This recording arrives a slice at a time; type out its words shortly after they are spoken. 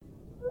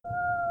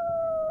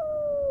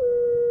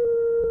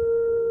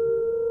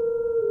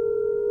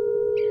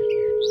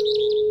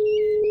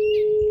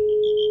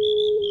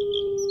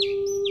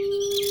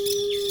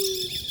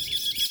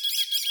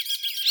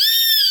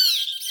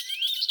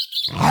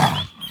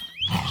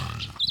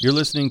You're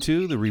listening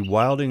to the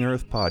Rewilding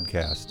Earth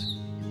podcast.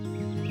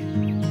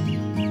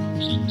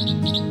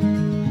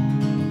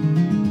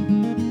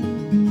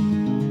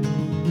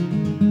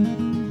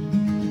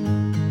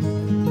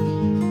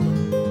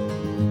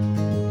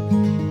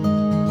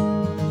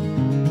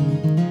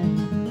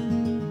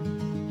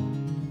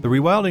 The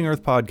Rewilding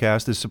Earth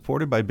podcast is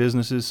supported by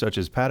businesses such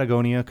as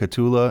Patagonia,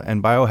 Catula,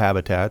 and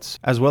Biohabitats,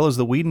 as well as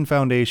the Whedon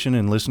Foundation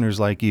and listeners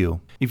like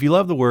you. If you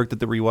love the work that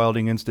the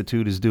Rewilding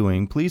Institute is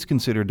doing, please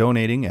consider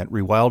donating at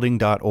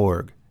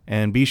rewilding.org.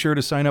 And be sure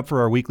to sign up for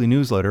our weekly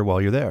newsletter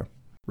while you're there.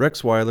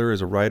 Rex Weiler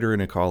is a writer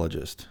and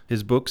ecologist.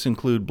 His books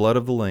include Blood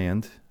of the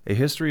Land, A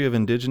History of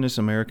Indigenous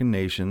American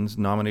Nations,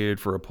 nominated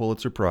for a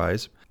Pulitzer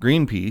Prize,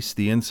 Greenpeace,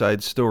 The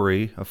Inside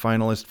Story, a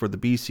finalist for the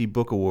BC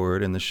Book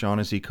Award and the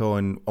Shaughnessy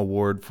Cohen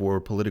Award for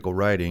Political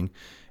Writing,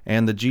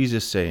 and The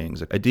Jesus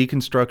Sayings, a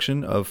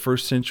deconstruction of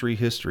first-century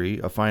history,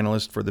 a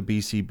finalist for the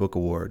BC Book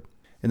Award.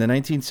 In the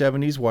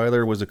 1970s,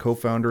 Weiler was a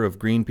co-founder of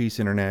Greenpeace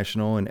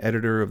International and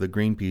editor of the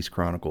Greenpeace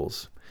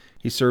Chronicles.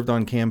 He served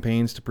on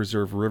campaigns to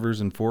preserve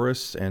rivers and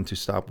forests and to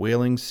stop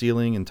whaling,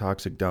 sealing, and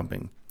toxic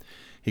dumping.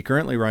 He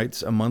currently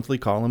writes a monthly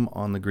column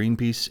on the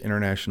Greenpeace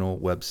International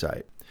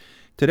website.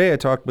 Today I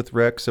talked with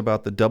Rex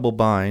about the double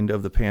bind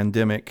of the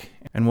pandemic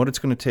and what it's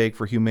going to take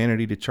for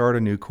humanity to chart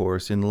a new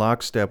course in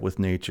lockstep with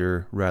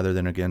nature rather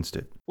than against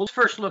it. We'll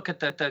first look at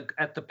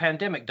the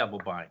pandemic double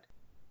bind.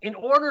 In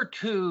order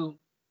to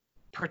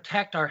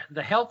protect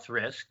the health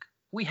risk,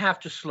 we have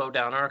to slow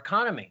down our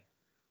economy.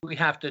 We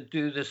have to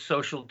do this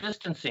social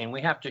distancing.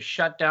 We have to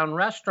shut down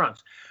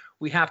restaurants.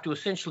 We have to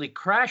essentially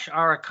crash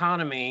our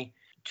economy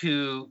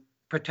to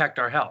protect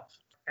our health.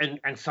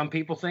 And some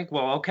people think,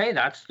 well, okay,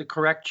 that's the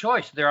correct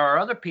choice. There are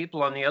other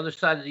people on the other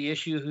side of the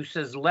issue who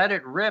says, let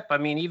it rip. I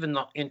mean, even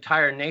the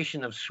entire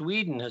nation of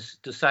Sweden has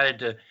decided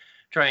to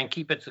try and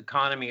keep its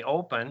economy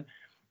open,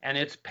 and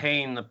it's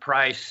paying the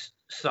price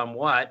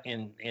somewhat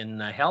in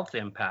the health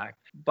impact.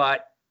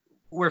 But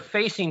we're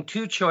facing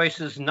two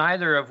choices,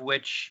 neither of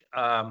which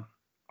are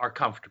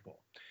comfortable.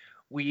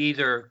 We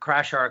either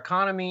crash our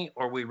economy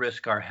or we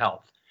risk our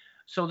health.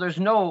 So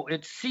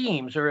it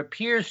seems or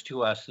appears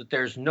to us that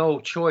there's no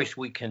choice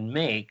we can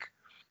make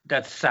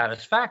that's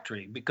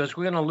satisfactory because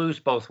we're going to lose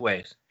both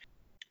ways.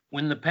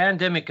 When the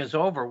pandemic is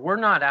over, we're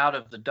not out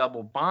of the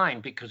double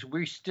bind because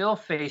we're still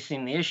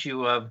facing the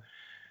issue of,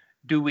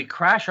 do we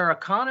crash our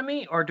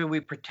economy or do we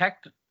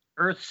protect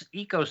Earth's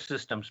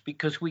ecosystems?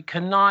 Because we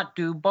cannot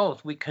do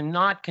both. We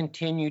cannot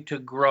continue to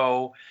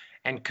grow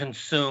and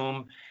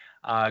consume,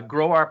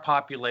 grow our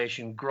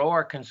population, grow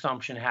our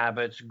consumption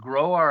habits,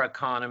 grow our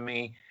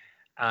economy,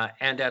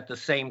 and at the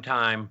same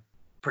time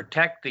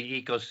protect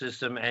the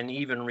ecosystem and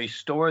even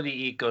restore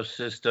the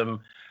ecosystem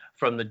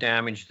from the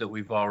damage that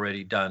we've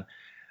already done.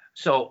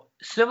 So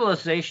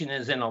civilization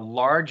is in a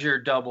larger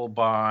double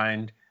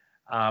bind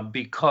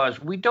because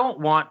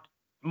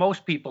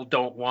most people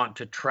don't want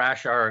to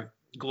trash our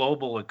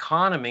global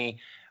economy,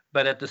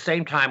 but at the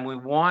same time, we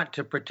want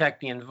to protect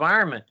the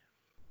environment.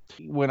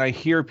 When I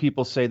hear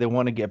people say they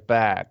want to get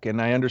back, and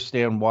I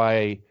understand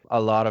why a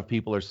lot of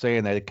people are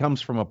saying that, it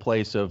comes from a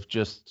place of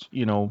just,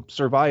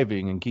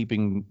 surviving and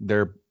keeping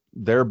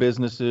their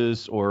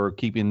businesses or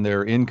keeping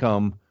their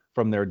income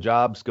from their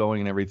jobs going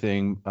and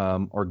everything,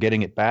 or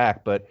getting it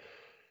back. But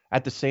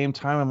at the same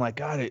time, I'm like,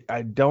 God,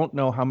 I don't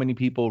know how many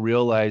people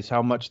realize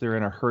how much they're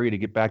in a hurry to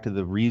get back to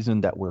the reason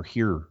that we're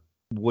here.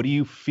 What do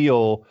you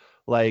feel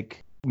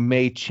like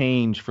may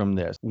change from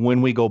this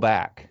when we go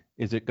back?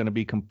 Is it going to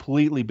be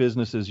completely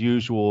business as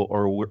usual,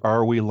 or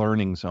are we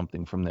learning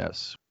something from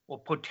this? Well,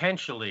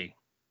 potentially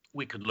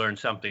we could learn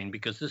something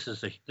because this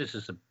is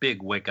a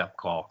big wake-up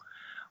call.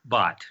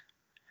 But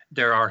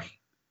there are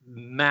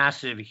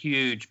massive,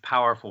 huge,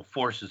 powerful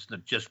forces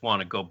that just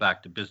want to go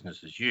back to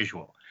business as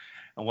usual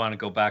and want to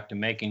go back to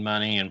making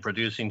money and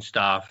producing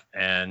stuff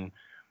and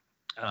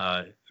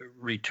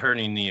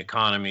returning the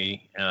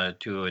economy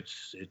to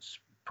its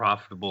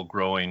profitable,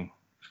 growing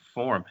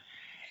form.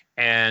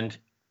 And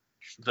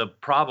the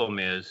problem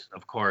is,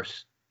 of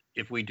course,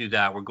 if we do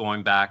that, we're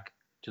going back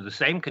to the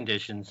same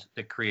conditions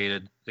that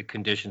created the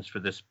conditions for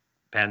this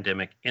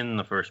pandemic in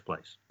the first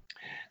place.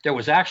 There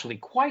was actually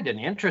quite an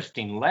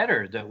interesting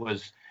letter that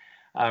was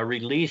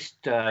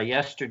released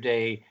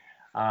yesterday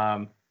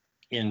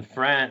in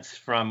France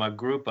from a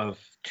group of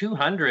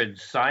 200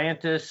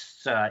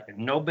 scientists,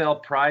 Nobel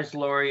Prize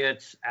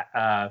laureates,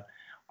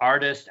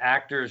 artists,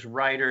 actors,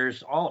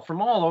 writers, all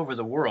over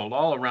the world,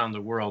 all around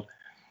the world.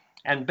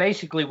 And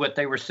basically what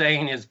they were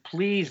saying is,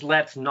 please,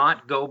 let's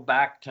not go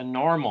back to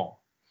normal.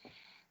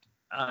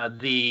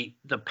 The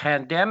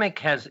pandemic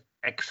has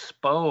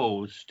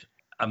exposed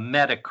a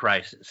meta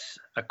crisis,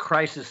 a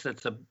crisis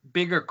that's a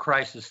bigger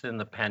crisis than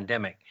the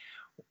pandemic.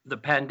 The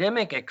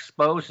pandemic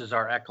exposes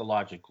our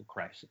ecological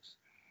crisis.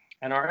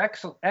 And our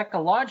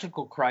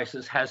ecological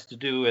crisis has to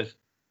do with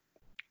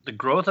the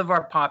growth of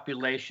our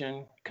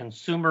population,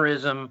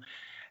 consumerism,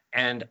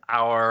 and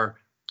our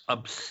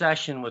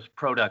obsession with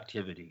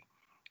productivity.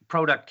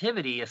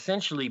 Productivity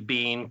essentially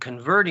being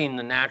converting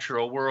the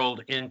natural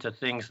world into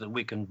things that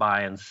we can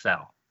buy and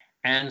sell.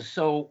 And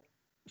so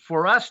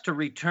for us to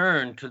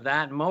return to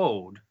that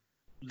mode,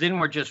 then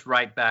we're just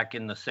right back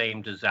in the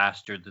same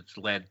disaster that's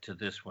led to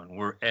this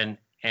one.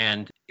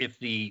 And if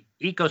the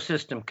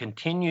ecosystem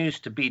continues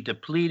to be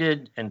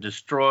depleted and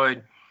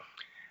destroyed,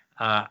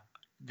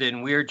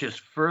 then we're just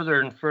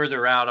further and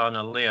further out on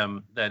a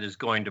limb that is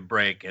going to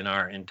break, and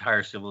our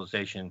entire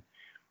civilization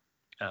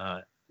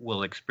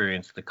will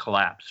experience the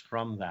collapse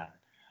from that.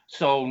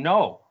 So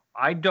no,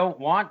 I don't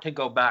want to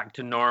go back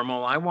to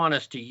normal. I want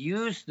us to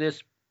use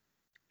this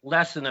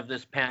lesson of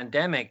this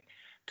pandemic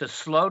to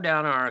slow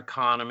down our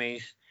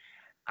economies,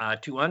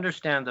 to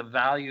understand the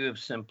value of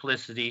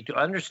simplicity, to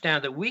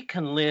understand that we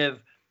can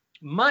live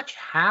much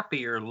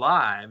happier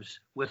lives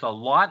with a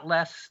lot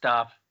less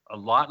stuff, a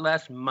lot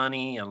less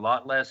money, a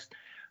lot less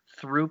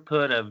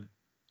throughput of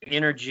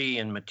energy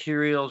and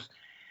materials,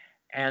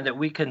 and that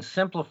we can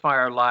simplify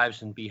our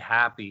lives and be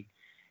happy.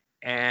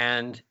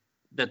 And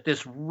that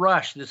this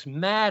rush, this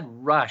mad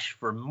rush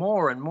for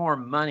more and more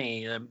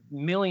money,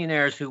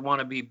 millionaires who want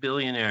to be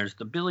billionaires,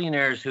 the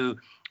billionaires who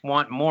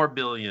want more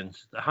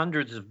billions, the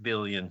hundreds of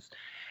billions.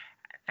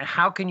 And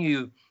how can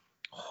you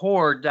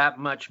hoard that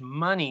much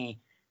money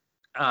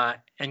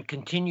and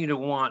continue to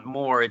want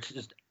more? It's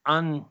just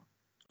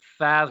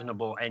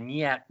unfathomable. And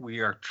yet we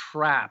are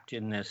trapped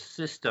in this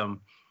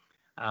system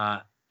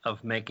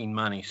of making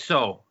money.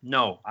 So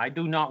no, I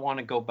do not want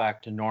to go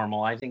back to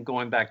normal. I think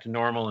going back to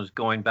normal is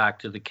going back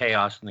to the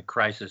chaos and the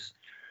crisis,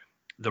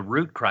 the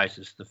root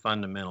crisis, the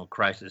fundamental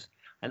crisis.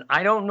 And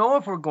I don't know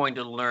if we're going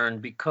to learn,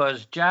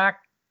 because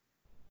Jack,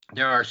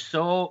 there are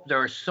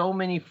so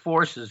many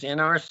forces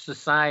in our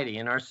society,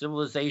 in our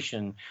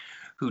civilization,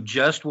 who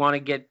just want to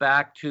get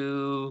back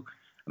to,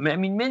 I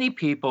mean, many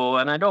people,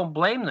 and I don't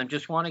blame them,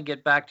 just want to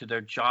get back to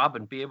their job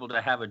and be able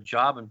to have a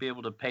job and be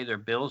able to pay their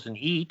bills and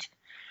eat.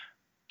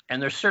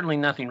 And there's certainly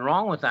nothing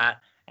wrong with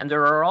that. And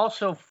there are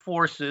also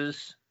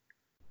forces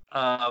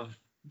of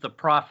the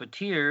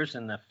profiteers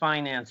and the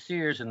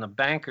financiers and the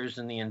bankers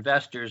and the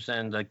investors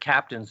and the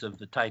captains of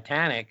the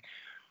Titanic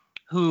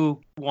who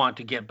want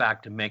to get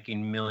back to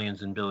making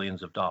millions and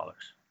billions of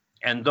dollars.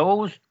 And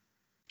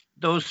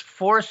those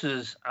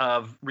forces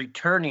of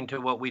returning to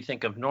what we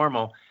think of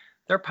normal,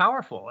 they're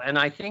powerful. And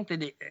I think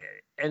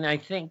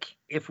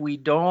if we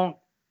don't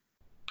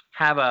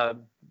have a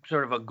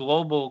sort of a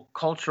global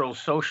cultural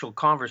social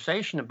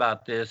conversation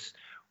about this,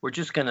 we're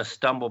just going to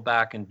stumble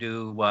back and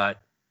do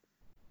what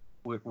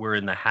we're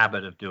in the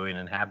habit of doing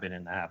and have been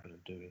in the habit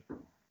of doing.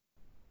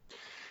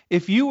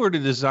 If you were to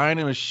design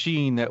a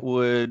machine that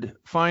would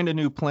find a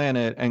new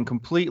planet and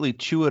completely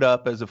chew it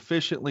up as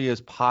efficiently as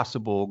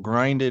possible,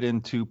 grind it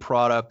into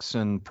products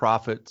and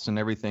profits and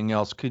everything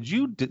else, could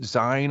you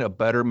design a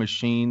better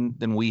machine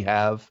than we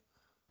have?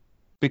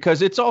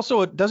 Because it's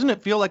also, doesn't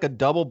it feel like a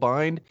double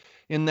bind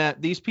in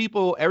that these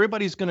people,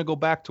 everybody's going to go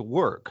back to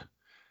work.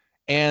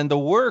 And the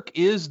work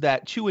is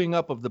that chewing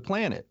up of the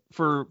planet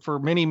for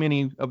many,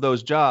 many of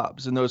those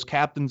jobs. And those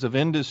captains of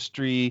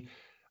industry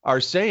are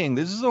saying,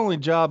 this is the only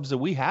jobs that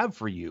we have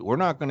for you. We're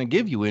not going to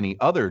give you any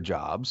other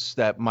jobs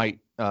that might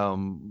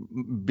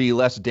be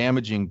less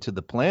damaging to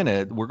the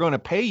planet. We're going to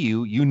pay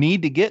you. You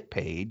need to get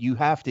paid. You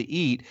have to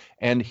eat.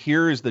 And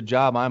here is the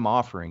job I'm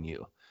offering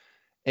you.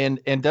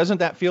 And doesn't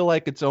that feel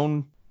like its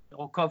own?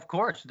 Well, of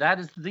course, that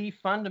is the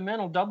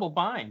fundamental double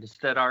bind. It's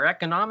that our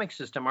economic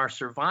system, our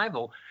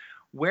survival,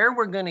 where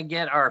we're going to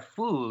get our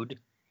food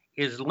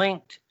is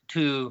linked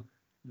to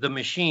the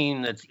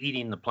machine that's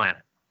eating the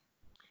planet.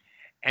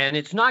 And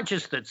it's not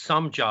just that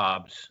some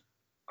jobs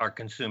are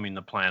consuming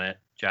the planet,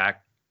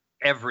 Jack.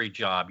 Every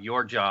job,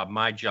 your job,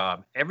 my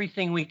job,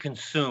 everything we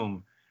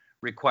consume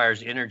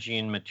requires energy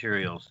and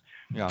materials.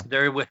 Yeah.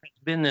 There has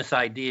been this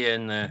idea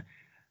in the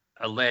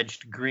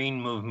alleged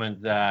green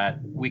movement that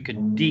we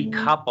could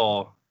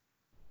decouple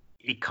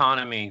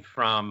economy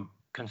from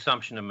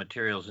consumption of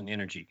materials and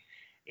energy.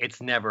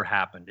 It's never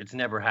happened. It's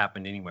never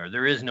happened anywhere.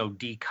 There is no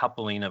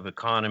decoupling of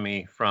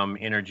economy from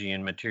energy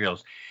and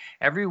materials.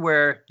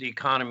 Everywhere the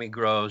economy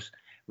grows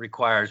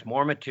requires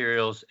more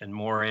materials and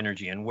more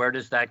energy. And where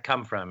does that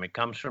come from? It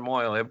comes from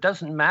oil. It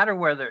doesn't matter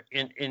whether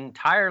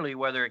entirely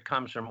whether it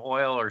comes from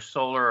oil or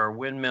solar or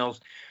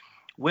windmills.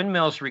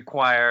 Windmills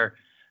require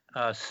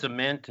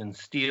cement and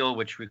steel,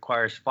 which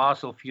requires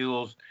fossil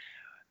fuels.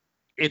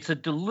 It's a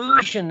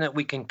delusion that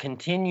we can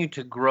continue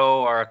to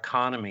grow our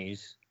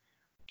economies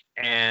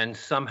and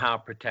somehow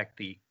protect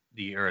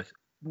the earth.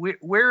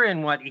 We're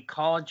in what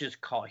ecologists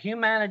call,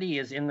 humanity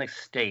is in the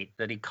state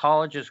that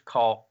ecologists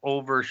call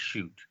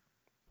overshoot.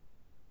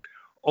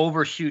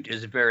 Overshoot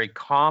is very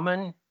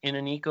common in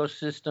an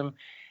ecosystem.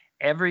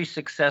 Every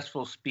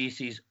successful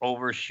species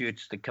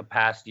overshoots the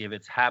capacity of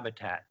its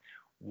habitat.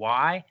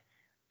 Why?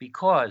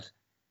 Because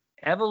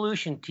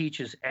evolution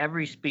teaches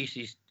every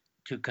species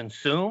to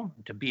consume,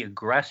 to be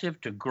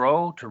aggressive, to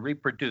grow, to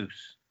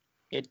reproduce.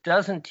 It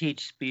doesn't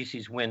teach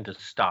species when to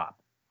stop.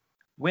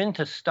 When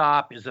to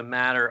stop is a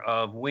matter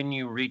of when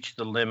you reach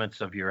the limits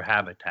of your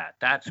habitat.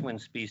 That's when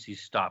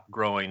species stop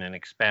growing and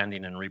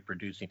expanding and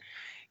reproducing.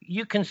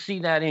 You can see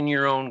that in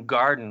your own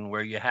garden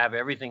where you have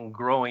everything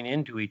growing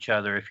into each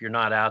other if you're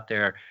not out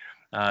there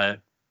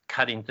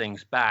cutting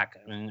things back.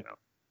 And,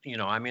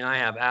 I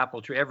have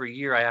apple tree. Every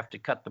year I have to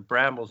cut the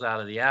brambles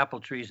out of the apple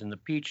trees and the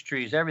peach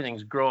trees.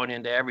 Everything's growing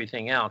into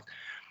everything else.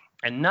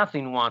 And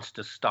nothing wants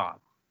to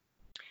stop.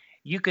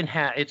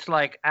 It's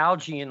like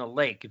algae in a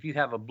lake. If you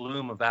have a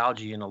bloom of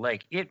algae in a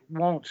lake, it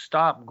won't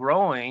stop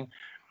growing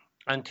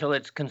until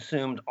it's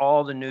consumed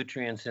all the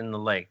nutrients in the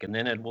lake, and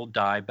then it will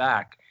die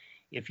back.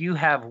 If you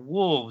have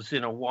wolves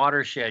in a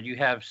watershed, you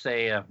have,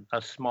 say,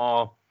 a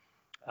small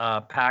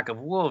pack of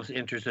wolves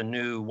enters a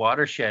new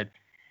watershed,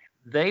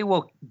 they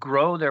will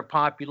grow their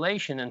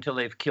population until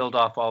they've killed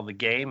off all the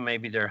game.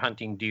 Maybe they're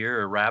hunting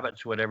deer or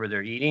rabbits, whatever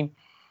they're eating.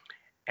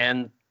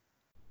 And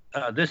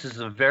this is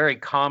a very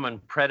common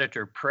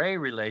predator-prey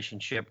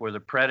relationship where the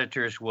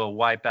predators will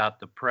wipe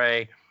out the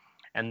prey,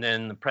 and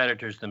then the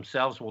predators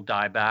themselves will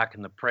die back,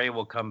 and the prey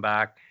will come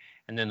back,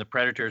 and then the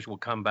predators will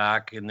come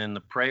back, and then the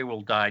prey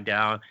will die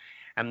down.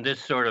 And this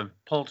sort of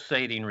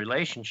pulsating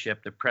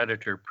relationship, the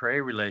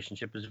predator-prey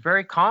relationship, is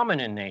very common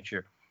in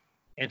nature.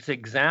 It's an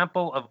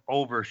example of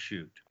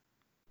overshoot.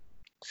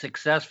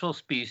 Successful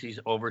species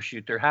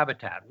overshoot their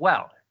habitat.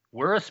 Well,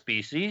 we're a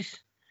species.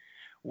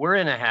 We're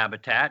in a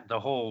habitat, the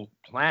whole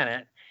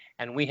planet,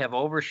 and we have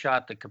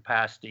overshot the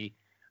capacity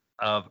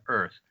of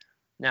Earth.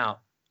 Now,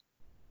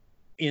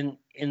 in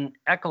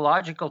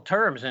ecological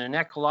terms and in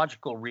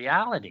ecological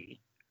reality,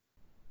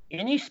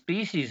 any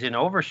species in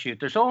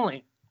overshoot,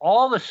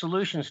 all the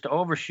solutions to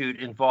overshoot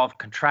involve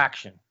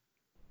contraction,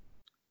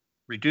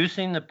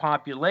 reducing the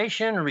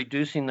population or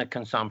reducing the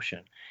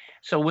consumption.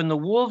 So when the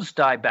wolves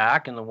die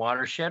back in the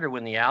watershed or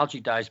when the algae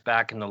dies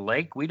back in the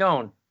lake, we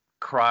don't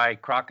cry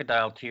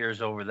crocodile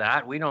tears over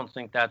that. We don't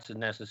think that's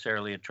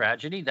necessarily a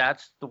tragedy.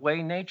 That's the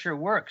way nature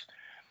works.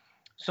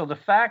 So the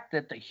fact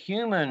that the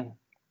human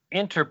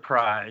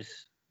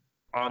enterprise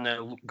on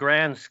the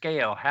grand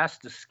scale has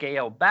to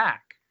scale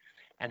back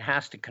and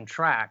has to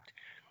contract,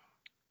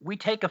 we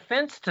take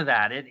offense to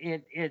that.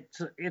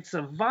 It's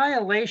a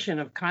violation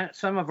of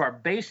some of our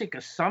basic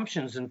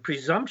assumptions and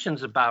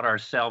presumptions about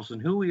ourselves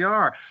and who we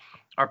are.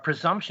 Our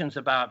presumptions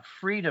about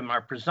freedom,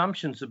 our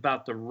presumptions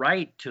about the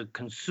right to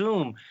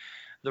consume,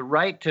 the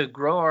right to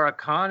grow our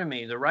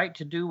economy, the right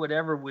to do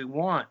whatever we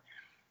want.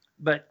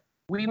 But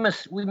we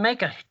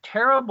make a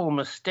terrible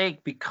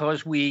mistake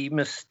because we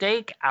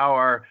mistake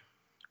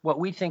what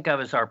we think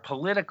of as our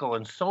political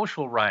and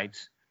social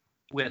rights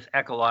with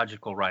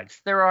ecological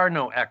rights. There are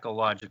no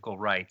ecological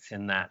rights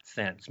in that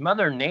sense.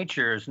 Mother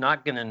Nature is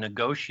not going to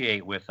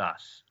negotiate with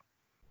us.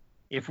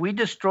 If we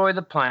destroy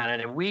the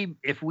planet,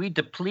 if we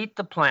deplete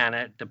the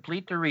planet,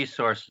 deplete the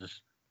resources,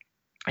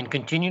 and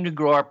continue to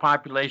grow our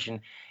population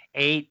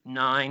 8,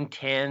 9,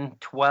 10,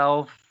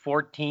 12,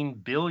 14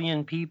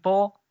 billion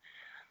people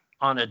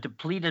on a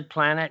depleted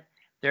planet,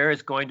 there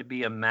is going to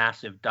be a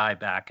massive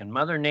dieback. And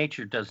Mother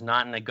Nature does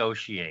not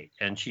negotiate,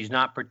 and she's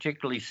not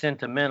particularly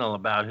sentimental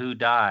about who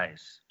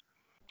dies.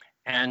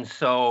 And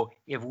so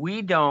if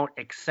we don't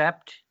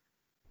accept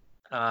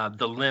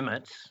the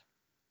limits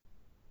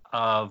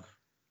of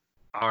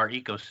our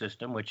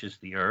ecosystem, which is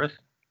the Earth,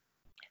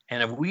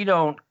 and if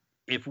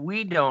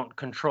we don't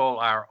control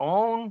our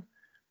own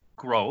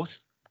growth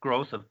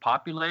of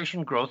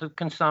population, growth of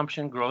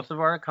consumption, growth of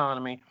our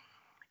economy,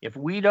 if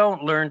we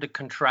don't learn to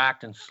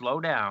contract and slow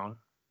down,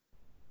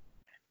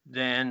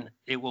 then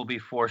it will be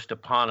forced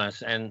upon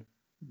us. And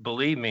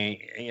believe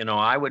me,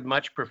 I would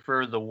much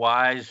prefer the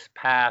wise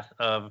path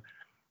of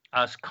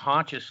us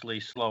consciously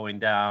slowing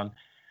down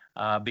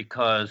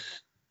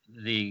because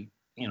the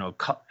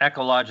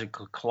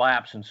ecological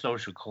collapse and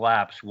social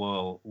collapse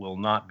will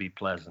not be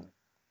pleasant.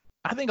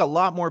 I think a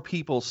lot more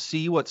people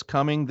see what's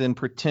coming than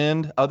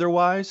pretend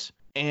otherwise.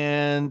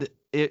 And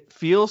it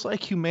feels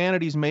like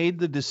humanity's made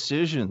the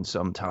decision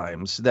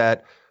sometimes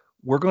that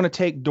we're going to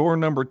take door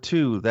number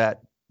 2,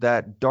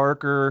 that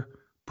darker,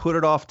 put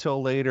it off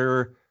till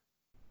later.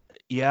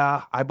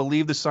 Yeah, I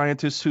believe the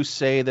scientists who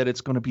say that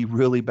it's going to be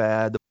really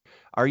bad.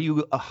 Are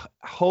you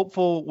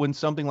hopeful when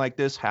something like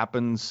this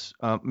happens?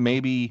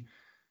 Maybe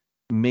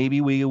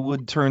we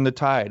would turn the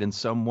tide in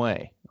some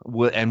way.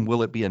 And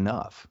will it be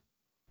enough?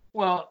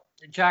 Well,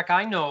 Jack,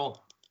 I know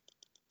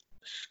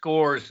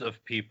scores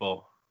of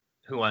people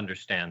who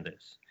understand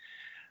this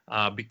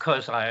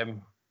because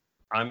I'm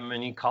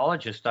an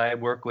ecologist. I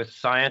work with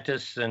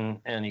scientists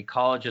and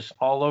ecologists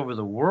all over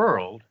the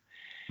world.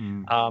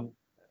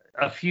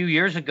 A few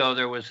years ago,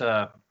 there was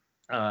a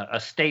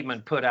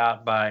statement put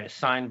out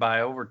signed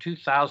by over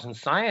 2,000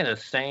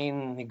 scientists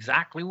saying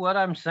exactly what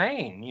I'm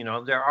saying.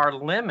 There are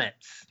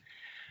limits.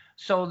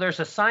 So there's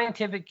a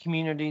scientific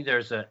community,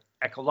 there's an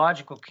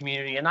ecological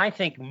community, and I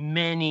think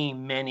many,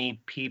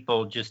 many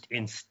people just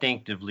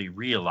instinctively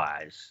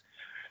realize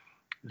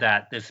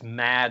that this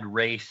mad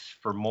race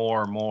for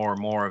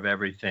more of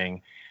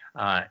everything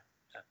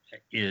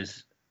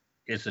is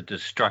a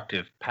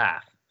destructive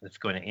path that's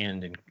going to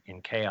end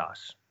in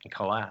chaos and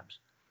collapse.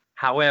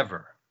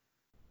 However,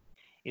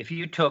 if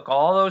you took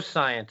all those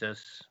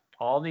scientists,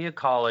 all the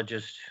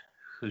ecologists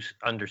who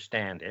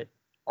understand it,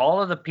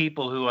 all of the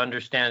people who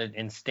understand it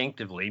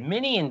instinctively,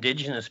 many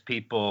indigenous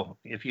people,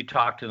 if you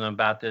talk to them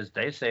about this,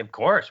 they say, of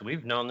course,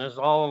 we've known this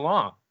all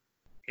along.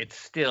 It's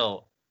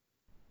still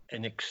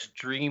an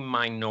extreme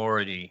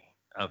minority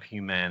of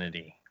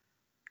humanity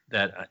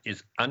that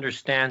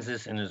understands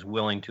this and is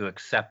willing to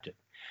accept it.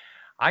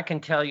 I can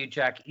tell you,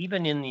 Jack,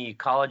 even in the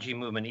ecology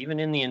movement, even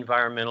in the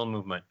environmental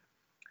movement,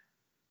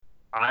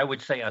 I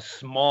would say a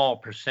small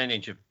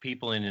percentage of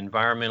people in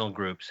environmental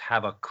groups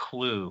have a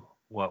clue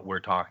what we're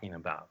talking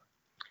about.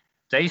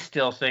 They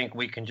still think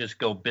we can just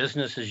go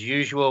business as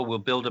usual. We'll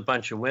build a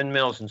bunch of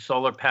windmills and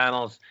solar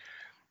panels,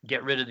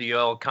 get rid of the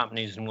oil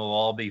companies, and we'll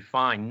all be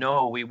fine.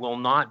 No, we will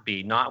not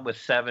be, not with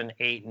 7,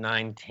 8,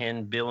 9,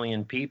 10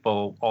 billion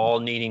people all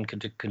needing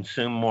to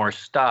consume more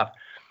stuff.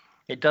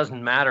 It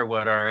doesn't matter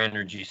what our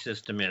energy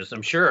system is.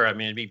 I'm sure, I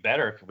mean, it'd be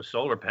better if it was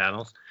solar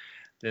panels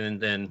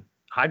than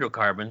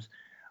hydrocarbons,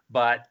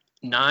 but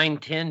 9,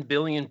 10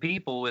 billion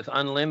people with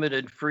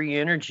unlimited free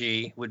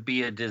energy would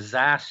be a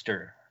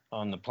disaster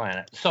on the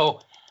planet.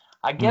 So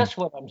I guess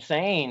what I'm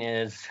saying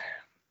is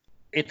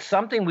it's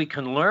something we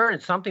can learn.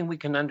 It's something we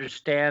can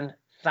understand.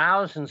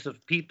 Thousands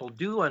of people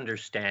do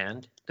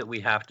understand that we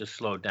have to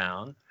slow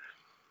down,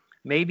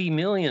 maybe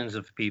millions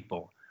of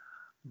people,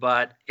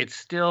 but it's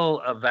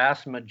still a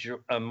vast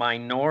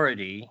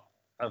minority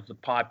of the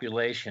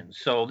population.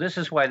 So this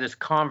is why this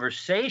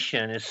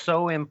conversation is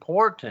so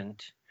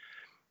important.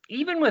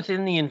 Even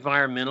within the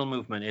environmental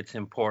movement, it's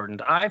important.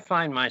 I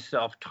find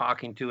myself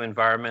talking to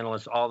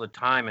environmentalists all the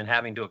time and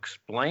having to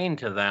explain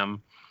to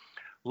them,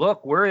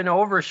 look, we're in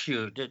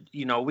overshoot.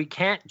 You know, we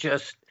can't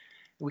just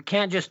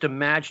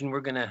imagine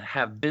we're going to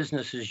have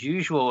business as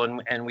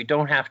usual and we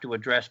don't have to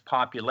address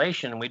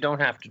population, and we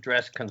don't have to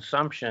address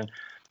consumption,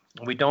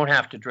 we don't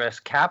have to address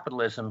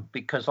capitalism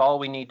because all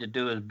we need to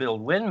do is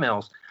build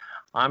windmills.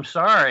 I'm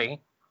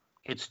sorry,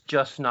 it's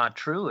just not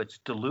true. It's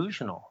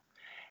delusional.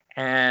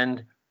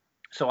 And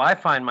so I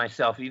find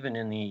myself, even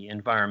in the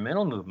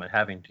environmental movement,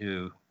 having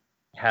to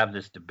have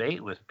this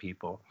debate with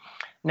people.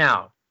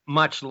 Now,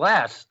 much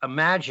less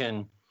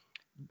imagine,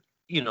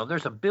 you know,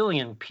 there's 1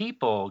 billion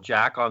people,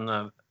 Jack, on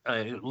the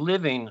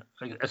living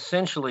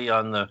essentially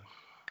on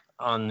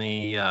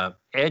the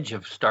edge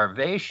of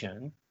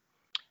starvation.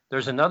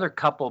 There's another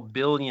couple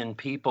billion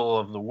people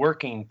of the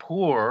working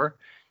poor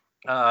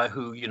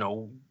who, you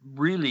know,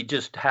 really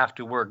just have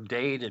to work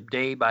day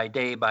by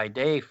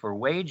day for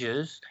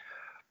wages.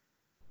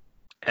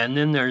 And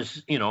then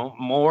there's, you know,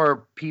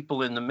 more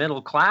people in the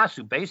middle class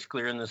who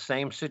basically are in the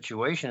same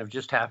situation of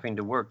just having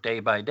to work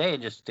day by day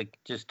just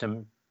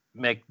to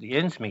make the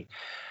ends meet.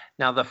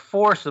 Now, the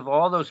force of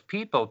all those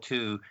people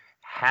to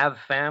have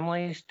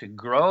families, to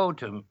grow,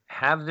 to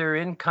have their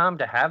income,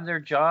 to have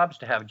their jobs,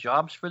 to have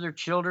jobs for their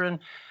children,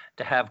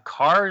 to have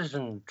cars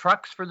and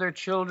trucks for their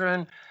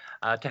children,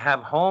 to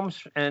have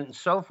homes and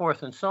so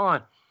forth and so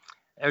on.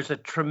 There's a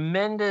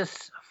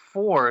tremendous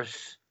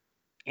force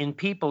in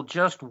people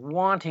just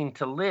wanting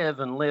to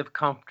live and live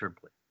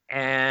comfortably.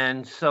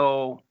 And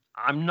so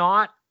I'm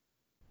not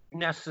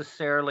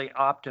necessarily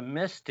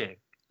optimistic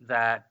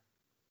that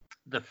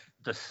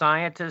the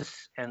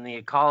scientists and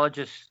the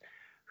ecologists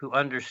who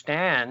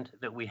understand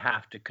that we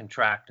have to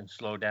contract and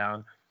slow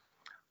down,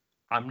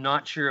 I'm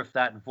not sure if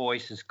that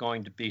voice is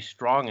going to be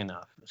strong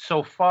enough.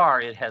 So far,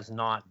 it has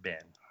not been.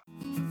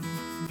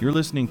 You're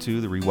listening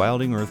to the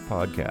Rewilding Earth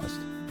podcast.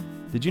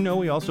 Did you know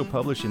we also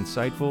publish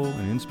insightful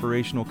and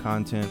inspirational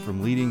content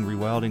from leading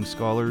rewilding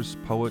scholars,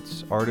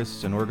 poets,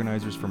 artists, and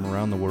organizers from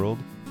around the world?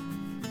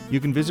 You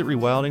can visit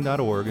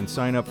rewilding.org and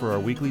sign up for our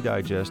weekly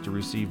digest to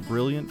receive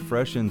brilliant,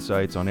 fresh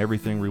insights on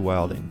everything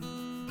rewilding.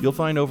 You'll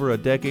find over a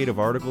decade of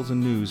articles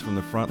and news from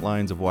the front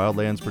lines of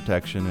wildlands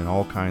protection and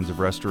all kinds of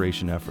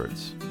restoration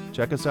efforts.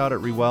 Check us out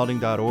at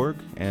rewilding.org,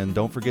 and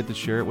don't forget to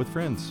share it with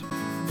friends.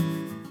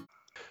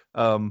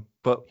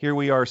 But here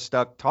we are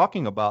stuck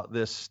talking about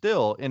this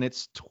still, and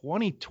it's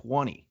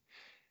 2020.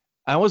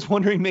 I was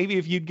wondering maybe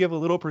if you'd give a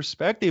little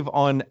perspective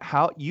on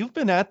how you've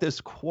been at this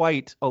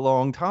quite a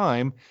long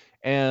time,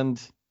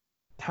 and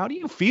how do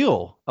you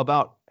feel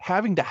about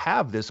having to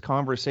have this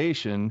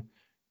conversation?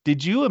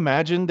 Did you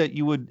imagine that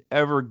you would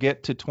ever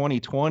get to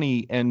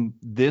 2020 and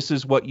this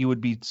is what you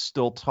would be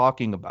still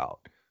talking about?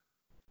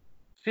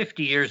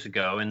 50 years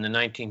ago in the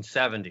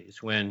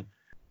 1970s, when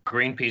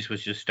Greenpeace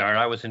was just started,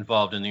 I was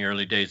involved in the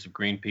early days of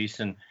Greenpeace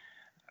and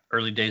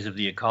early days of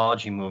the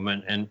ecology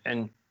movement.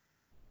 And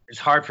it's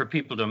hard for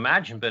people to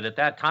imagine, but at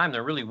that time,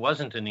 there really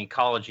wasn't an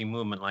ecology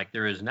movement like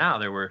there is now.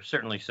 There were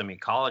certainly some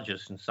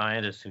ecologists and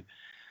scientists who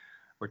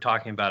were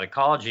talking about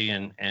ecology.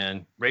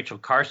 And Rachel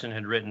Carson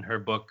had written her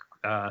book,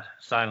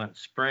 Silent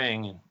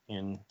Spring,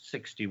 in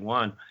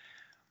 1961.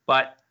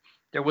 But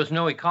there was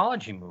no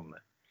ecology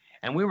movement.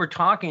 And we were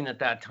talking at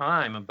that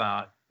time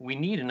about we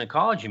need an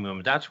ecology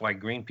movement. That's why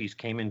Greenpeace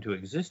came into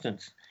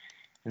existence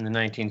in the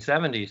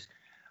 1970s.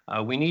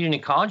 We need an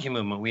ecology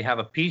movement. We have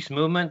a peace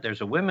movement.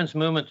 There's a women's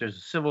movement. There's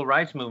a civil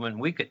rights movement.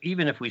 We could,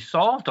 even if we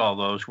solved all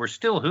those, we're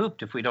still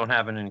hooped if we don't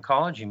have an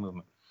ecology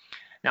movement.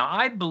 Now,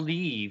 I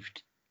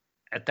believed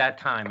at that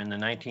time in the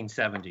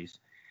 1970s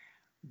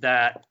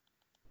that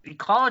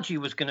ecology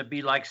was going to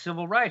be like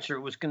civil rights, or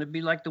it was going to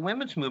be like the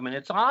women's movement.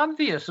 It's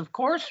obvious. Of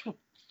course,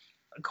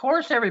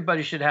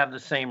 everybody should have the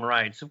same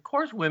rights. Of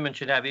course, women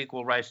should have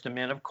equal rights to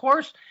men. Of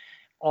course,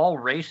 all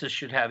races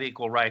should have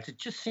equal rights. It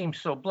just seems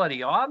so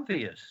bloody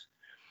obvious.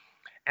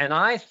 And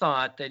I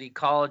thought that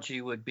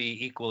ecology would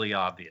be equally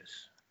obvious,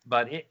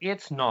 but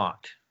it's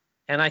not.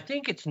 And I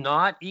think it's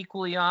not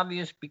equally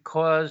obvious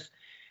because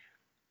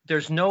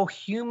there's no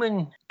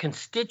human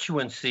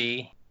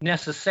constituency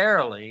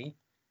necessarily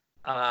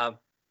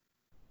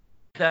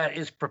that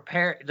is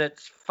prepared,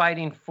 that's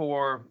fighting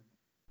for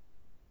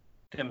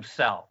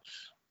themselves,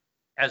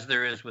 as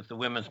there is with the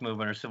women's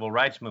movement or civil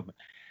rights movement,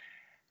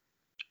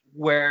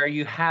 where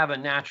you have a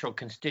natural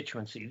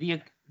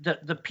constituency.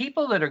 The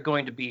people that are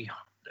going to be,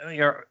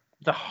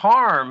 the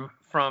harm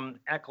from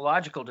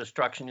ecological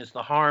destruction is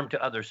the harm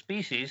to other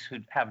species who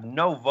have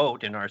no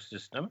vote in our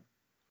system.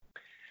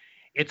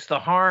 It's the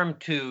harm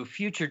to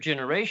future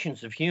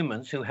generations of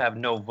humans who have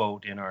no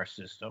vote in our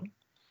system.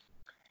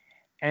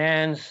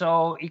 And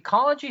so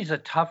ecology is a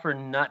tougher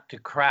nut to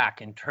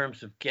crack in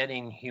terms of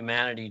getting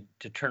humanity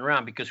to turn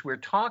around, because we're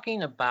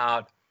talking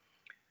about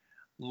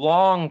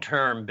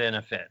long-term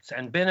benefits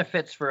and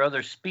benefits for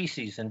other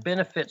species and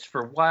benefits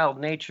for wild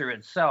nature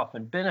itself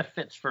and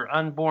benefits for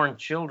unborn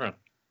children.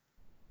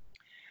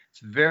 It's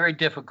very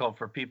difficult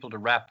for people to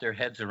wrap their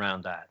heads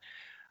around that.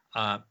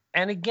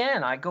 And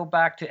again, I go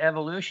back to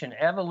evolution.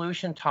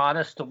 Evolution taught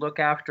us to look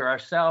after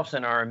ourselves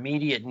and our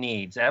immediate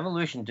needs.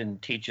 Evolution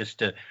didn't teach us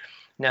to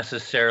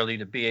necessarily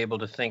to be able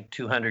to think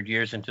 200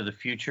 years into the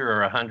future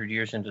or 100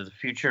 years into the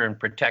future and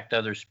protect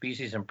other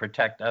species and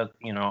protect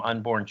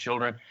unborn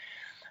children.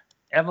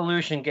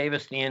 Evolution gave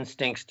us the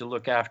instincts to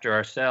look after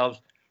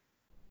ourselves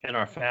and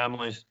our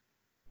families,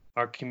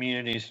 our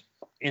communities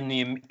in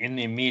the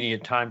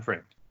immediate time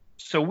frame.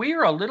 So we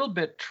are a little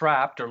bit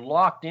trapped or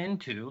locked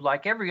into,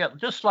 like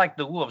just like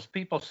the wolves.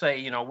 People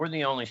say, we're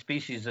the only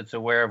species that's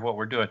aware of what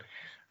we're doing.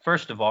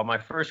 First of all, my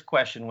first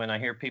question when I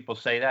hear people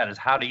say that is,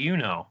 how do you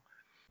know?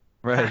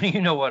 Right. How do you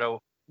know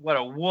what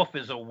a wolf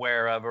is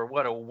aware of, or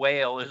what a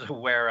whale is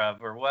aware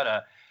of, or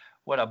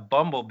what a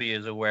bumblebee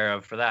is aware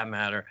of, for that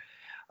matter?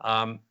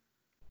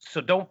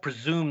 So don't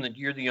presume that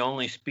you're the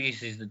only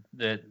species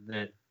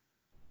that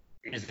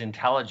is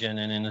intelligent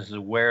and is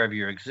aware of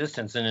your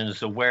existence and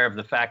is aware of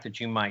the fact that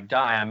you might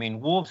die. I mean,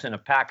 wolves in a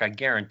pack, I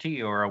guarantee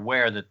you, are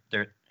aware that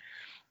they're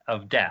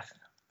of death,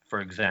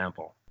 for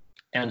example,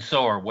 and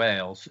so are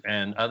whales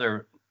and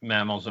other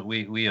mammals that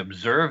we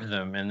observe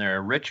them, and there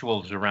are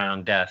rituals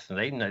around death.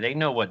 And they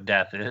know what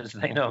death is.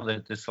 They know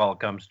that this all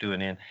comes to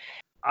an end.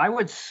 I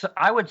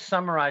would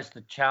summarize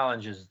the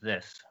challenge as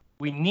this: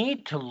 we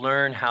need to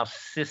learn how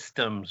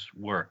systems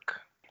work.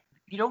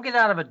 You don't get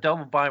out of a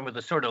double bind with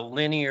a sort of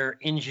linear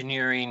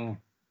engineering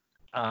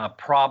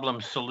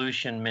problem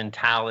solution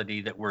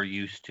mentality that we're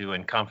used to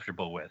and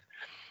comfortable with.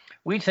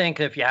 We think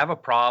if you have a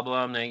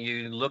problem, then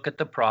you look at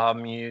the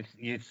problem, you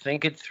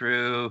think it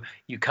through,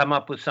 you come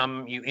up with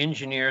you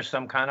engineer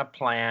some kind of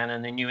plan,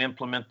 and then you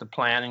implement the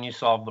plan and you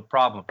solve the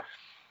problem.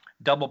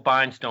 Double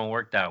binds don't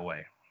work that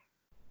way.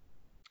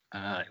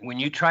 When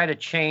you try to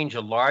change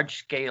a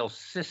large-scale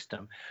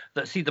system,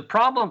 the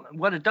problem,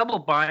 what a double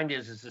bind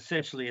is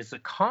essentially a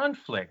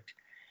conflict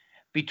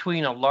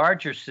between a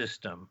larger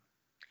system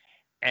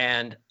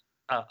and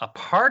a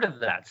part of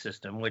that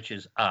system, which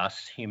is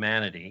us,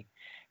 humanity,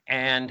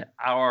 and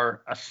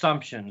our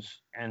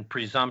assumptions and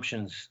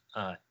presumptions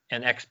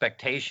and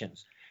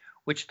expectations,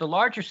 which the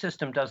larger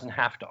system doesn't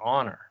have to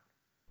honor.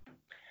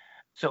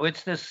 So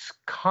it's this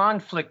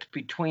conflict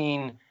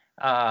between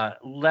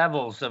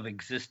levels of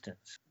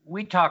existence.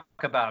 We talk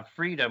about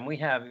freedom.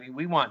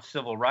 We want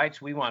civil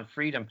rights. We want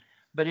freedom.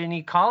 But in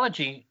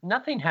ecology,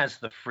 nothing has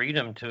the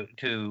freedom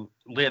to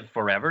live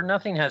forever.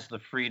 Nothing has the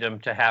freedom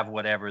to have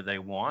whatever they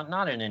want,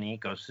 not in an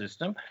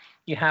ecosystem.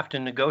 You have to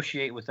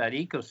negotiate with that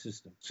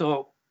ecosystem.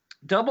 So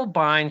double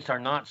binds are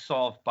not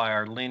solved by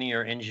our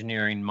linear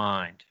engineering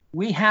mind.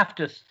 We have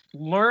to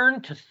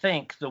learn to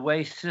think the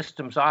way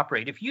systems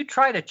operate. If you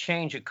try to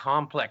change a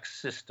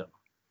complex system,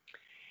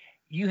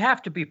 you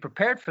have to be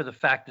prepared for the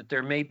fact that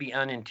there may be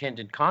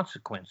unintended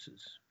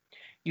consequences.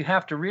 You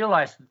have to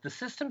realize that the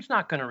system's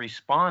not going to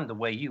respond the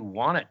way you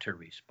want it to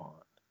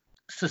respond.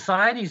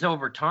 Societies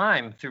over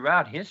time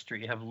throughout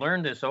history have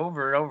learned this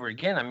over and over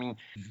again. I mean,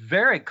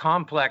 very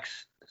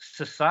complex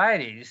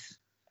societies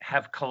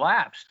have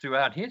collapsed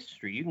throughout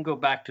history. You can go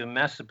back to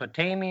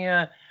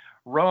Mesopotamia,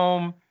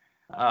 Rome,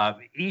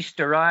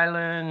 Easter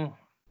Island,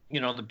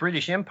 the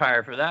British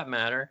Empire for that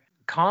matter.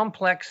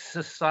 Complex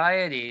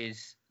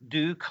societies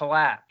do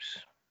collapse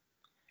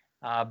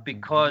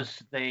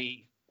because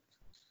they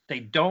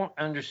don't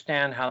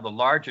understand how the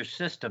larger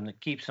system that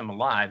keeps them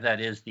alive, that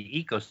is the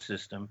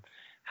ecosystem,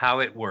 how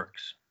it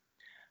works.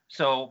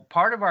 So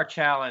part of our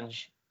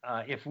challenge,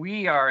 if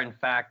we are in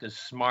fact as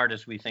smart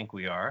as we think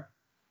we are,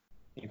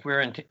 if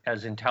we're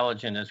as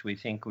intelligent as we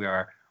think we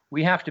are,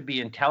 we have to be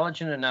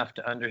intelligent enough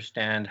to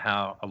understand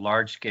how a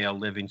large-scale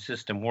living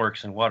system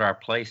works and what our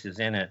place is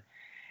in it.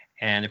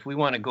 And if we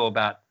want to go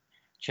about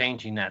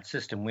changing that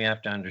system, we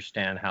have to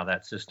understand how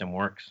that system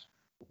works.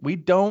 We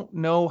don't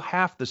know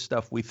half the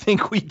stuff we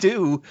think we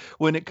do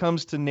when it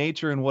comes to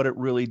nature and what it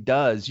really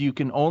does. You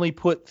can only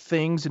put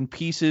things and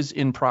pieces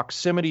in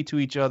proximity to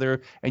each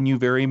other, and you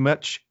very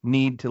much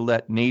need to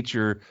let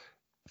nature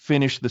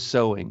finish the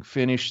sowing,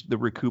 finish the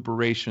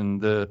recuperation,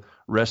 the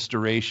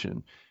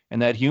restoration.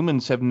 And that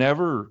humans have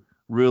never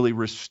really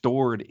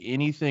restored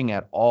anything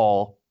at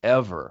all,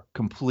 ever,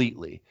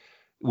 completely.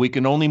 We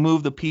can only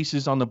move the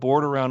pieces on the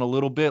board around a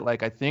little bit.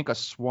 Like I think a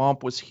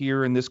swamp was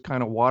here and this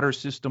kind of water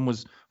system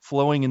was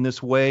flowing in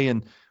this way,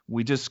 and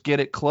we just get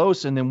it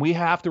close. And then we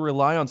have to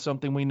rely on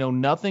something we know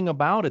nothing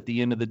about at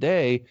the end of the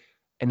day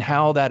and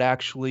how that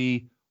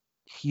actually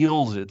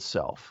heals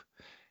itself.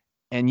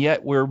 And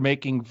yet we're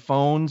making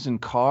phones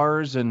and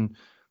cars and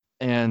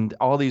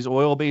all these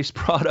oil-based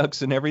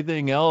products and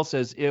everything else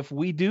as if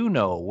we do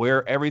know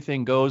where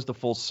everything goes, the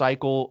full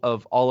cycle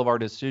of all of our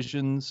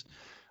decisions,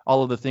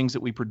 all of the things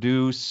that we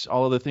produce,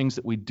 all of the things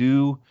that we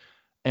do.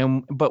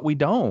 But we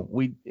don't.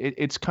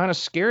 It's kind of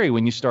scary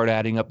when you start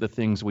adding up the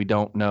things we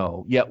don't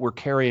know, yet we're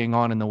carrying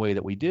on in the way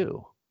that we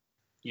do.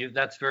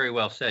 That's very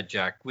well said,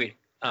 Jack.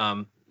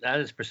 That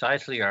is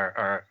precisely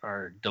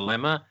our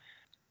dilemma.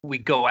 We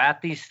go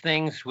at these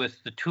things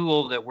with the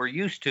tool that we're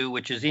used to,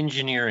 which is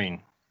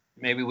engineering.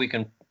 Maybe we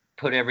can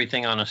put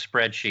everything on a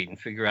spreadsheet and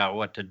figure out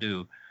what to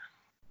do.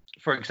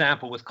 For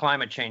example, with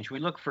climate change, we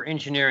look for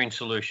engineering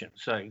solutions.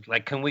 So,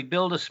 like, can we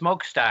build a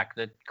smokestack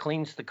that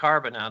cleans the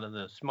carbon out of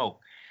the smoke?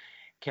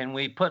 Can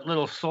we put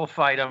little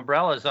sulfide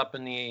umbrellas up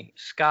in the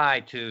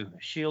sky to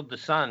shield the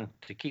sun,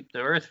 to keep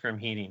the earth from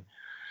heating?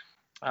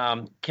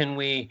 Can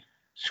we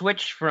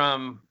switch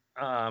from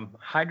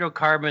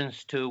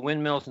hydrocarbons to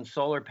windmills and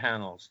solar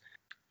panels?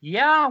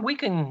 Yeah, we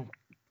can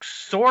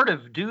sort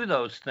of do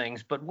those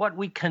things, but what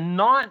we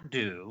cannot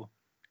do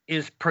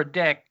is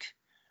predict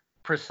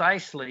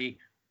precisely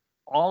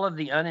all of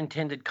the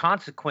unintended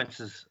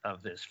consequences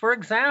of this. For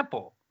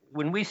example,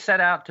 when we set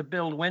out to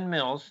build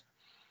windmills,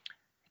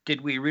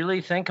 did we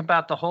really think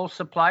about the whole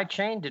supply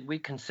chain? Did we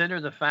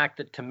consider the fact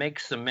that to make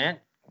cement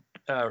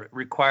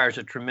requires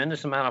a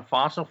tremendous amount of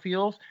fossil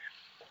fuels?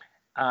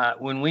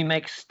 When we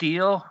make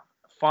steel,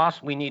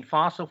 we need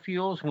fossil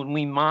fuels. When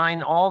we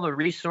mine all the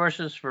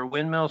resources for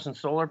windmills and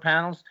solar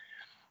panels,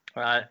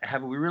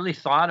 have we really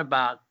thought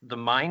about the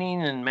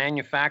mining and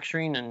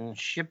manufacturing and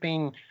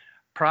shipping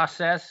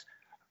process?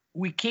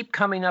 We keep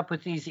coming up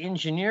with these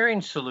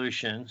engineering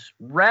solutions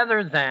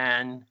rather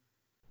than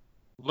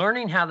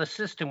learning how the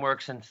system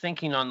works and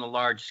thinking on the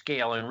large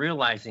scale and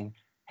realizing,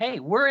 hey,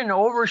 we're in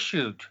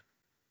overshoot.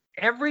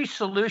 Every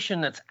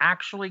solution that's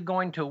actually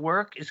going to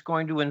work is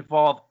going to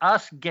involve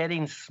us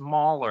getting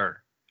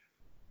smaller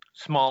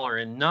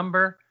in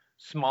number,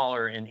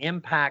 smaller in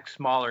impact,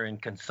 smaller in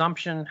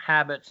consumption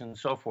habits, and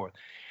so forth.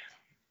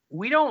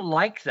 We don't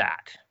like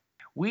that.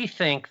 We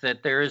think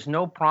that there is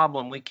no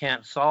problem we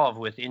can't solve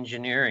with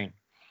engineering.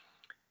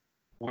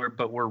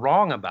 But we're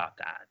wrong about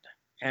that.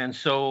 And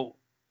so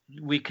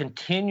we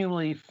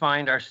continually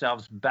find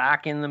ourselves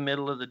back in the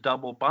middle of the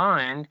double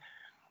bind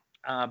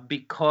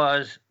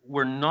because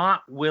we're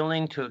not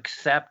willing to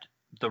accept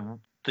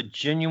the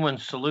genuine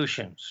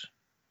solutions.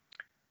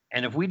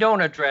 And if we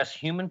don't address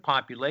human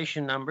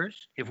population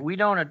numbers, if we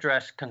don't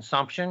address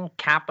consumption,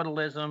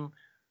 capitalism,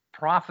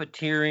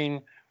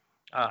 profiteering,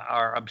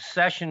 our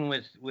obsession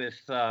with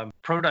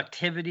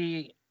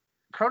productivity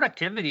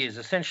is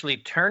essentially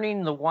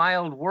turning the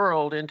wild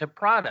world into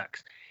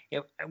products.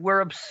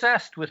 We're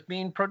obsessed with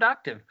being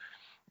productive.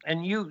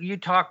 And you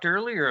talked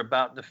earlier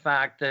about the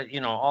fact that,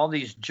 all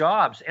these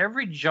jobs,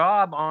 every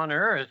job on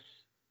earth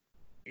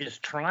is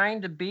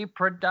trying to be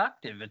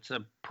productive. It's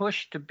a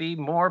push to be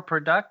more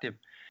productive.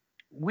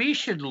 We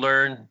should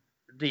learn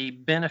the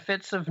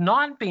benefits of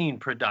not being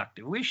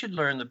productive. We should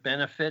learn the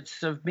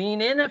benefits of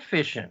being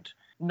inefficient,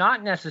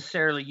 not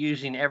necessarily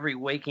using every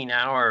waking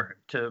hour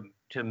to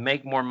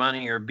make more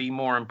money or be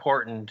more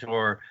important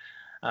or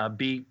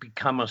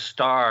become a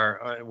star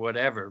or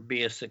whatever,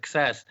 be a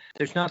success.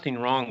 There's nothing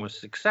wrong with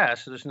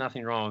success. There's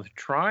nothing wrong with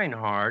trying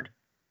hard,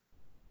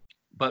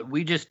 but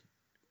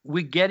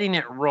we're getting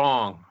it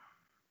wrong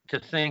to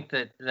think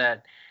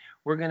that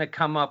we're going to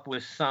come up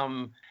with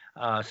some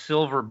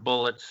silver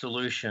bullet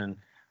solution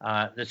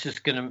that's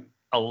just going to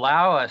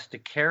allow us to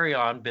carry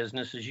on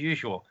business as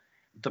usual.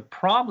 The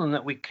problem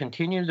that we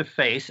continue to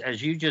face,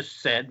 as you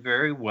just said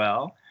very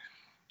well,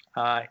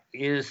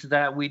 is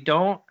that we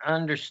don't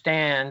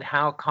understand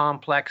how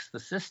complex the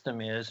system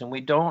is, and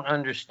we don't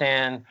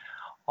understand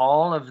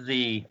all of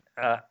the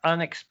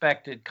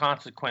unexpected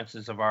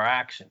consequences of our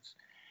actions.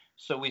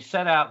 So we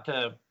set out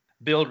to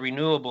build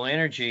renewable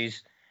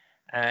energies,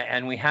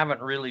 and we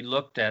haven't really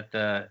looked at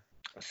the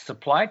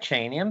supply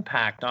chain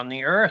impact on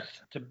the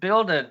earth. To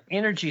build an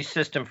energy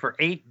system for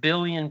 8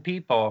 billion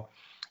people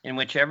in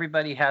which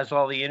everybody has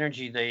all the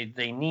energy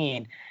they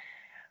need,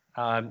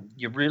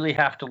 you really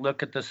have to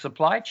look at the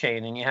supply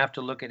chain, and you have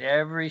to look at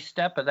every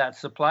step of that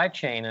supply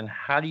chain, and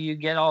how do you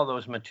get all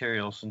those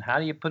materials, and how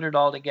do you put it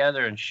all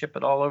together and ship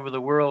it all over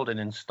the world and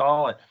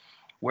install it?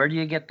 Where do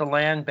you get the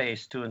land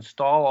base to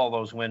install all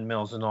those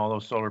windmills and all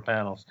those solar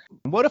panels?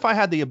 What if I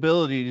had the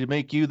ability to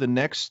make you the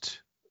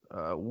next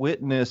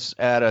witness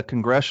at a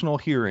congressional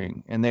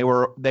hearing, and they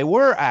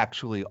were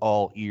actually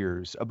all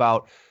ears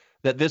about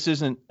that this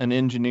isn't an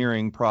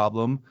engineering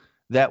problem,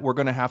 that we're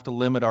going to have to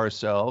limit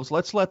ourselves.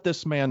 Let's let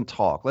this man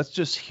talk. Let's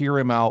just hear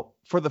him out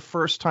for the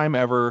first time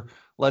ever.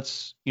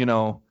 Let's,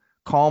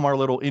 calm our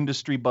little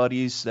industry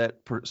buddies that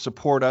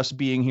support us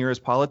being here as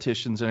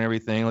politicians and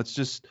everything.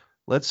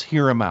 Let's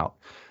hear him out.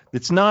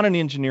 It's not an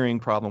engineering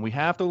problem. We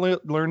have to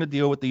learn to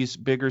deal with these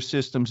bigger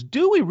systems.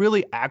 Do we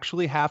really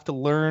actually have to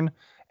learn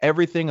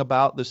everything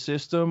about the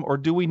system, or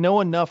do we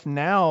know enough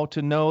now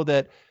to know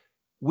that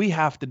we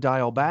have to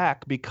dial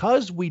back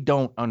because we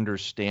don't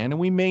understand, and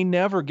we may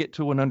never get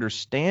to an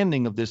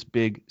understanding of this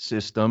big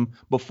system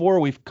before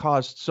we've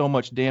caused so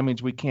much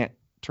damage we can't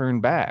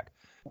turn back?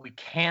 We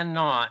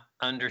cannot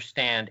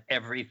understand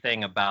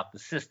everything about the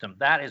system.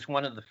 That is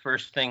one of the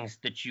first things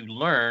that you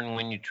learn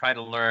when you try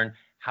to learn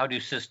how do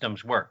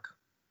systems work.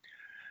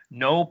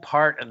 No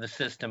part of the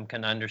system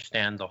can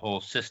understand the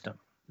whole system.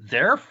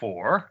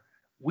 Therefore,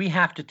 we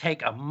have to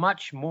take a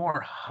much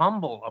more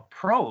humble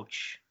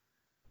approach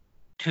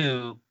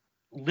to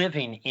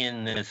living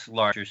in this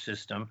larger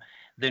system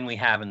than we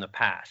have in the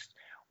past.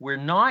 We're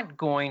not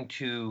going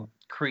to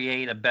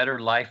create a better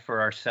life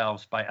for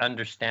ourselves by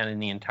understanding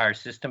the entire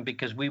system,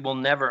 because we will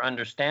never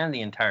understand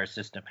the entire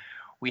system.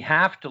 We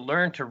have to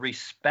learn to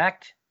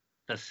respect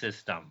the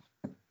system.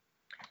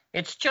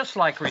 It's just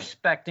like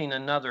respecting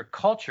another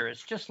culture.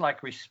 It's just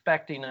like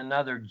respecting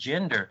another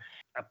gender.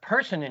 A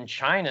person in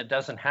China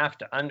doesn't have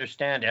to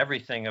understand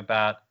everything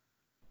about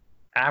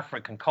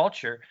African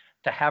culture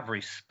to have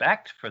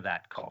respect for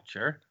that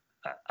culture.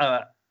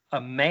 A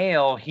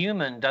male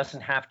human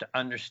doesn't have to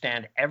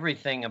understand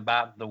everything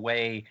about the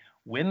way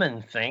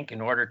women think in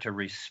order to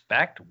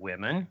respect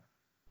women.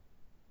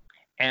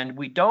 And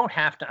we don't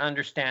have to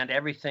understand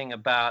everything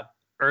about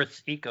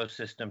Earth's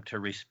ecosystem to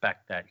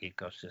respect that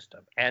ecosystem.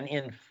 And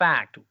in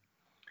fact,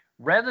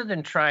 rather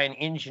than try and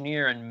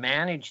engineer and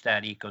manage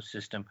that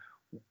ecosystem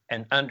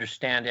and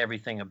understand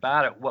everything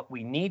about it, what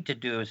we need to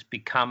do is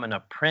become an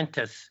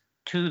apprentice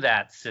to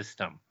that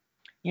system.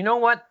 You know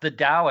what? The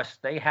Taoists,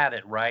 they had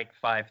it right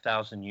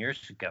 5,000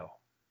 years ago.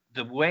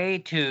 The way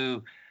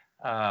to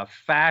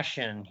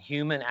fashion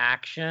human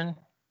action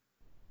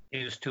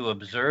is to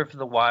observe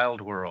the wild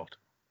world,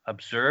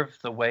 observe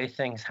the way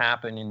things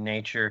happen in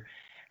nature,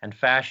 and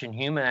fashion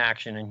human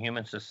action and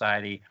human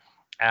society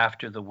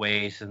after the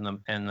ways and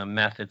the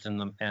methods and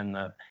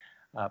the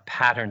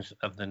patterns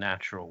of the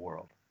natural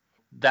world.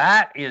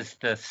 That is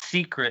the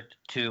secret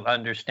to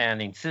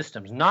understanding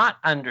systems, not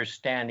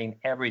understanding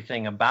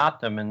everything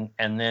about them.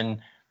 And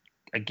then,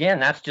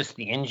 again, that's just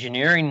the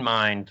engineering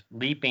mind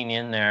leaping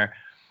in there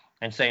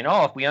and saying,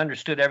 oh, if we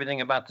understood everything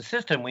about the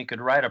system, we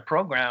could write a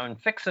program and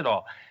fix it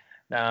all.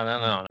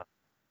 No.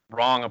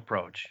 Wrong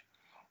approach.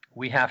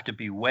 We have to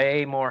be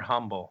way more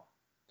humble.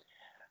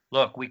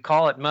 Look, we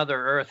call it Mother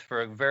Earth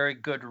for a very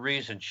good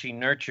reason. She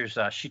nurtures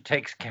us. She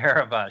takes care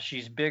of us.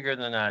 She's bigger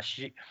than us.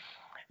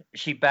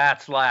 She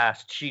bats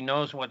last. She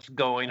knows what's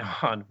going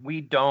on. We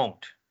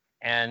don't.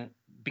 And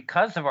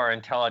because of our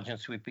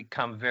intelligence, we've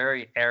become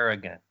very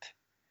arrogant.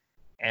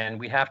 And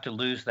we have to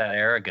lose that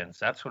arrogance.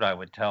 That's what I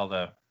would tell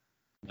the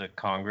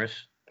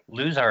Congress.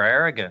 Lose our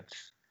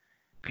arrogance.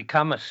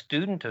 Become a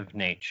student of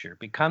nature.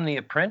 Become the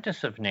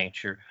apprentice of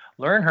nature.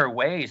 Learn her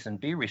ways and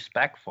be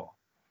respectful.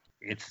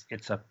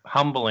 It's a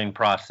humbling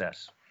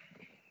process.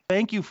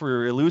 Thank you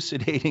for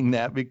elucidating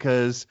that,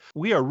 because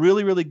we are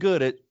really, really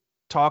good at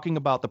talking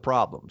about the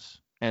problems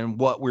and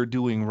what we're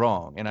doing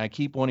wrong. And I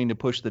keep wanting to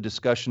push the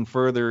discussion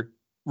further,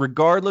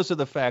 regardless of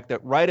the fact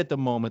that right at the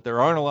moment,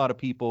 there aren't a lot of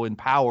people in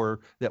power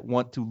that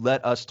want to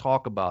let us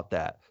talk about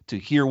that, to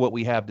hear what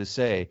we have to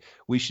say.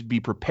 We should be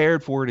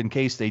prepared for it in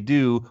case they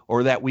do,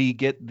 or that we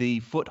get the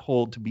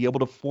foothold to be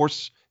able to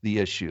force the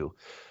issue.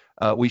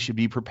 We should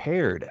be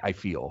prepared, I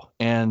feel.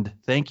 And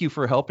thank you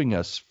for helping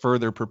us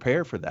further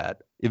prepare for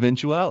that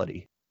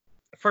eventuality.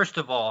 First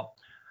of all,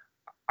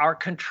 our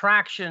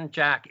contraction,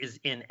 Jack, is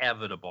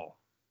inevitable.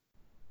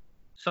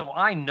 So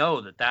I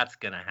know that that's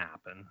going to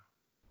happen.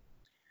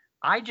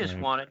 I just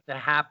want it to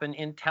happen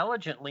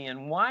intelligently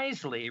and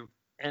wisely,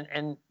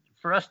 and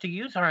for us to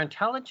use our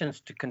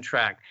intelligence to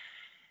contract.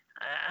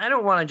 I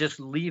don't want to just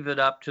leave it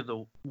up to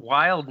the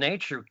wild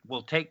nature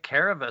will take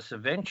care of us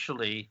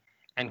eventually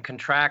and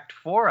contract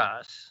for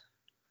us.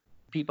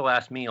 People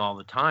ask me all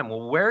the time,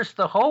 well, where's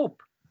the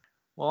hope?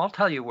 Well, I'll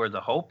tell you where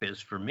the hope is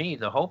for me.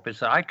 The hope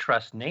is that I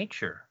trust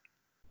nature.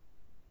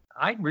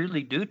 I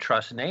really do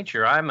trust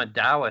nature. I'm a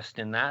Taoist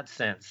in that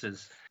sense.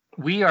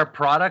 We are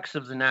products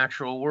of the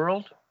natural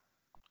world.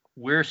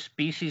 We're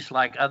species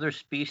like other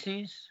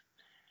species.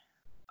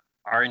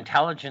 Our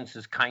intelligence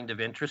is kind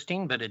of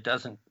interesting, but it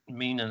doesn't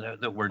mean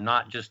that we're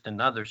not just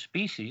another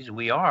species.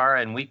 We are,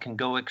 and we can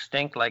go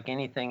extinct like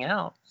anything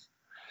else.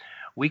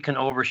 We can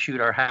overshoot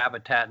our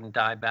habitat and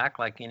die back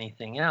like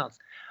anything else.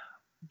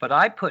 But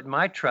I put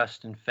my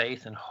trust and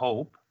faith and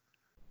hope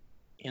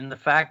in the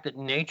fact that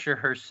nature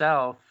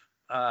herself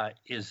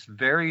is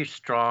very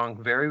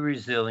strong, very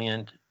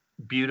resilient,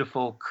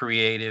 beautiful,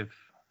 creative,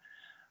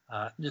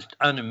 just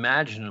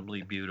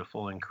unimaginably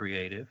beautiful and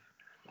creative.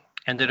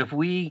 And that if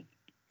we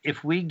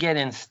get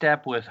in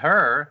step with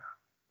her,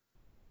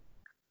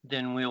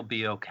 then we'll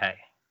be okay.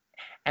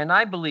 And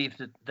I believe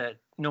that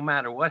no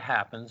matter what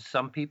happens,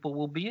 some people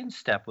will be in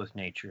step with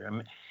nature. I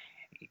mean,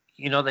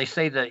 they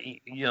say that,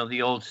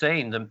 the old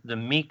saying, the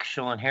meek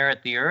shall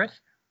inherit the earth.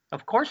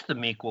 Of course the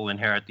meek will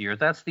inherit the earth.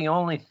 That's the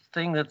only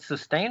thing that's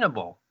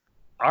sustainable.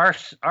 Our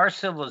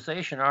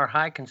civilization, our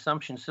high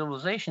consumption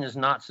civilization, is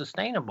not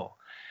sustainable.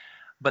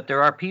 But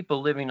there are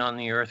people living on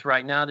the earth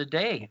right now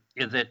today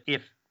that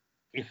if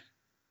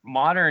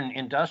modern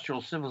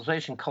industrial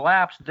civilization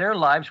collapsed, their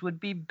lives would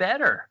be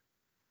better.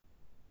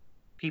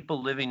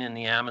 People living in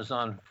the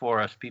Amazon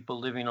forest, people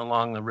living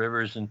along the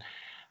rivers, and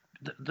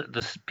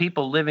the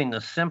people living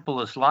the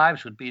simplest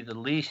lives would be the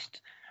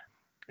least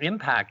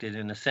impacted,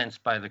 in a sense,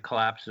 by the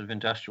collapse of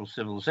industrial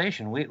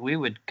civilization. We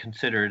would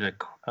consider it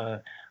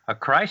a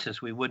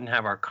crisis. We wouldn't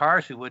have our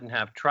cars, we wouldn't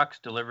have trucks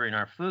delivering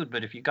our food.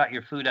 But if you got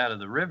your food out of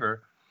the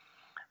river,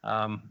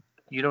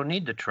 you don't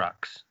need the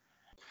trucks.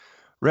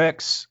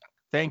 Rex,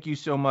 thank you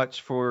so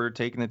much for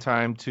taking the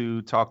time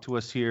to talk to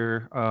us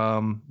here.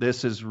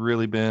 This has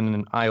really been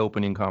an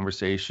eye-opening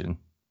conversation.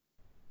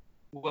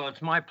 Well,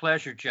 it's my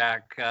pleasure,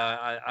 Jack.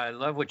 I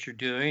love what you're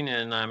doing,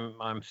 and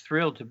I'm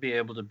thrilled to be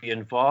able to be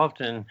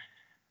involved. And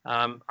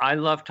I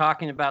love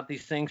talking about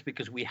these things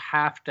because we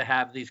have to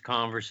have these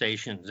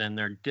conversations, and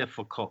they're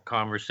difficult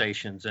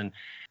conversations. And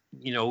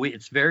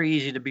it's very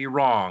easy to be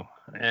wrong,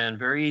 and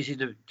very easy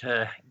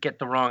to get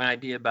the wrong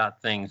idea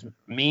about things,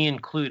 me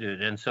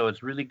included. And so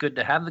it's really good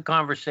to have the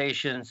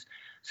conversations,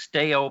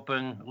 stay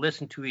open,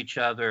 listen to each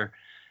other,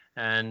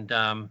 and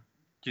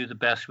do the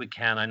best we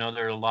can. I know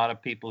there are a lot of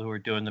people who are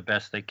doing the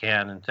best they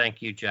can. And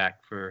thank you,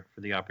 Jack, for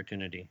the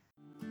opportunity.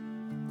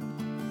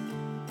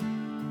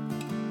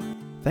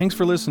 Thanks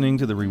for listening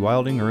to the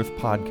Rewilding Earth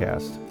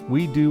podcast.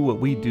 We do what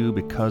we do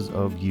because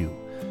of you.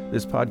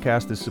 This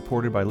podcast is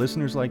supported by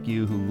listeners like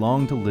you who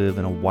long to live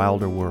in a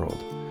wilder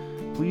world.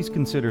 Please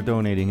consider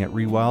donating at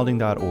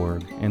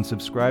rewilding.org and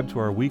subscribe to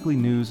our weekly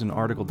news and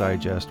article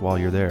digest while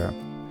you're there.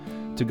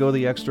 To go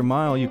the extra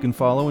mile, you can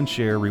follow and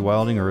share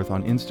Rewilding Earth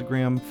on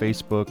Instagram,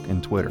 Facebook,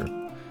 and Twitter.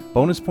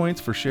 Bonus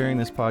points for sharing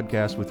this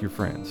podcast with your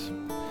friends.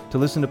 To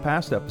listen to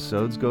past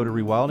episodes, go to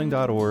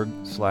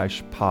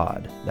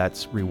rewilding.org/pod.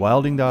 That's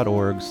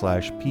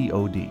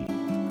rewilding.org/pod.